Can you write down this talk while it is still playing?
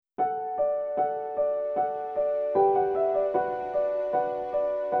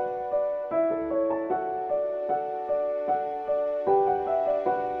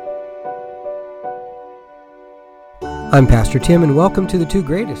I'm Pastor Tim, and welcome to The Two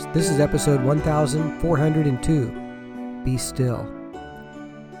Greatest. This is episode 1402, Be Still.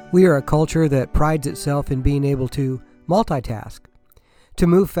 We are a culture that prides itself in being able to multitask, to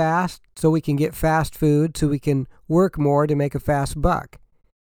move fast so we can get fast food, so we can work more to make a fast buck.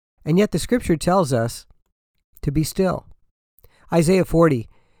 And yet the scripture tells us to be still. Isaiah 40,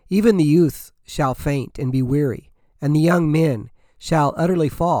 even the youth shall faint and be weary, and the young men shall utterly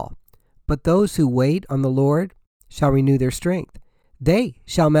fall. But those who wait on the Lord shall renew their strength. They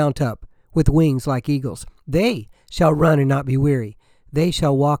shall mount up with wings like eagles. They shall run and not be weary. They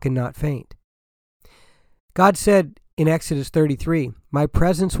shall walk and not faint. God said in Exodus 33, my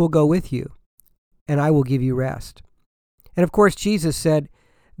presence will go with you, and I will give you rest. And of course, Jesus said,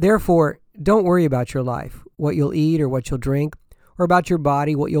 therefore, don't worry about your life, what you'll eat or what you'll drink, or about your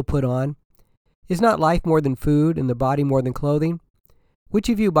body, what you'll put on. Is not life more than food and the body more than clothing? Which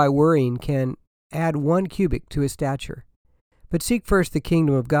of you by worrying can add 1 cubit to his stature? But seek first the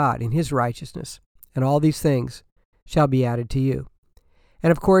kingdom of God and his righteousness, and all these things shall be added to you.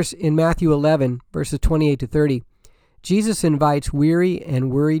 And of course, in Matthew 11, verses 28 to 30, Jesus invites weary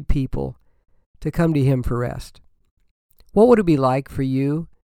and worried people to come to him for rest. What would it be like for you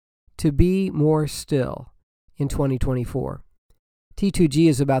to be more still in 2024? T2G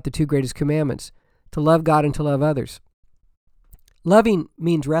is about the two greatest commandments, to love God and to love others. Loving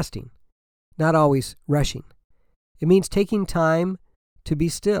means resting, not always rushing. It means taking time to be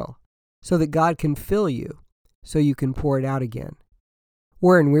still so that God can fill you so you can pour it out again.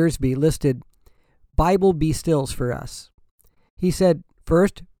 Warren Wiersbe listed Bible be stills for us. He said,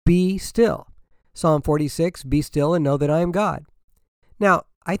 first, be still. Psalm 46, be still and know that I am God. Now,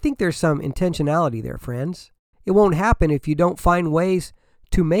 I think there's some intentionality there, friends. It won't happen if you don't find ways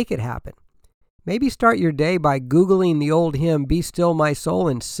to make it happen. Maybe start your day by Googling the old hymn, Be Still My Soul,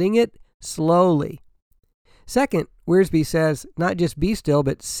 and sing it slowly. Second, Wiersbe says, not just be still,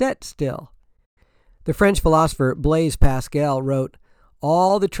 but set still. The French philosopher Blaise Pascal wrote,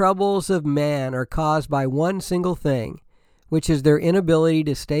 all the troubles of man are caused by one single thing, which is their inability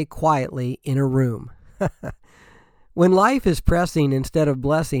to stay quietly in a room. When life is pressing instead of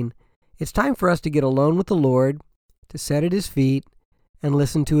blessing, it's time for us to get alone with the Lord, to sit at his feet, and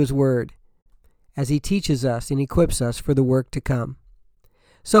listen to his word as he teaches us and equips us for the work to come.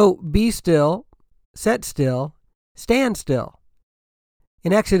 So be still, set still, stand still.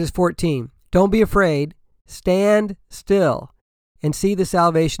 In Exodus 14, don't be afraid, stand still, and see the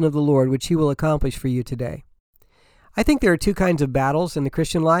salvation of the Lord, which he will accomplish for you today. I think there are two kinds of battles in the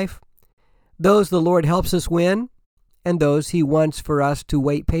Christian life. Those the Lord helps us win, and those he wants for us to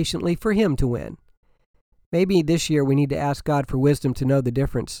wait patiently for him to win. Maybe this year we need to ask God for wisdom to know the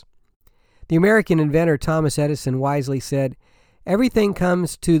difference. The American inventor Thomas Edison wisely said, everything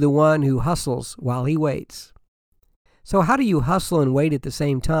comes to the one who hustles while he waits. So how do you hustle and wait at the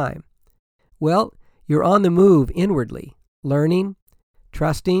same time? Well, you're on the move inwardly, learning,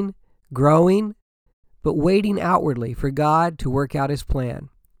 trusting, growing, but waiting outwardly for God to work out his plan.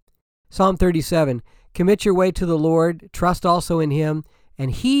 Psalm 37, commit your way to the Lord, trust also in him,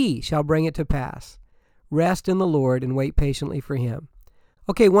 and he shall bring it to pass. Rest in the Lord and wait patiently for him.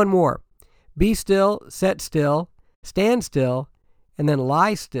 Okay, one more. Be still, set still, stand still, and then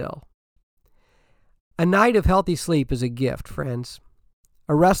lie still. A night of healthy sleep is a gift, friends.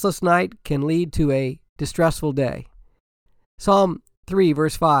 A restless night can lead to a distressful day. Psalm 3,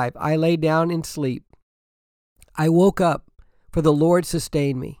 verse 5, I lay down in sleep. I woke up, for the Lord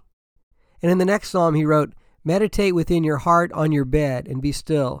sustained me. And in the next psalm he wrote, meditate within your heart on your bed and be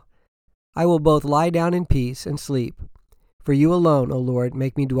still. I will both lie down in peace and sleep. For you alone, O Lord,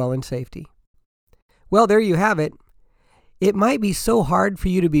 make me dwell in safety. Well, there you have it. It might be so hard for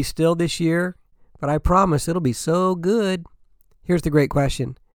you to be still this year, but I promise it'll be so good. Here's the great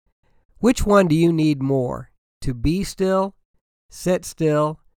question. Which one do you need more? To be still, sit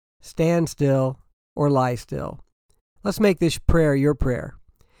still, stand still, or lie still? Let's make this prayer your prayer.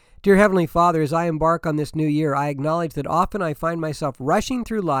 Dear Heavenly Father, as I embark on this new year, I acknowledge that often I find myself rushing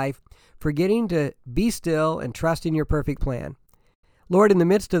through life, forgetting to be still and trust in your perfect plan. Lord, in the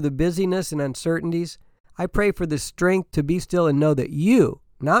midst of the busyness and uncertainties, I pray for the strength to be still and know that you,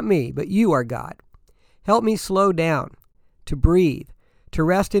 not me, but you are God. Help me slow down, to breathe, to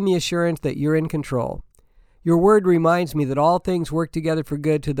rest in the assurance that you're in control. Your word reminds me that all things work together for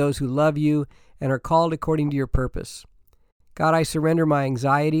good to those who love you and are called according to your purpose. God, I surrender my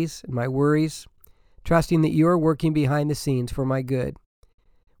anxieties and my worries, trusting that you are working behind the scenes for my good.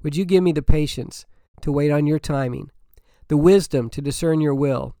 Would you give me the patience to wait on your timing, the wisdom to discern your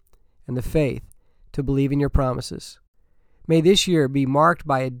will, and the faith to believe in your promises. May this year be marked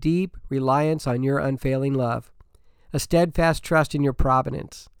by a deep reliance on your unfailing love. a steadfast trust in your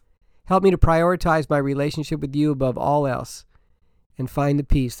providence. Help me to prioritize my relationship with you above all else and find the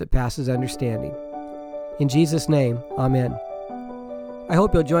peace that passes understanding. In Jesus' name, amen. I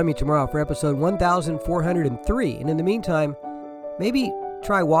hope you'll join me tomorrow for episode 1403. And in the meantime, maybe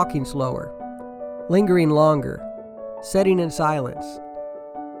try walking slower, lingering longer, sitting in silence,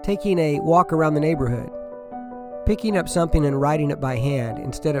 taking a walk around the neighborhood, picking up something and writing it by hand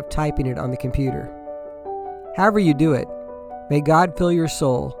instead of typing it on the computer. However you do it, may God fill your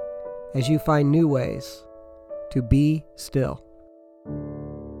soul as you find new ways to be still.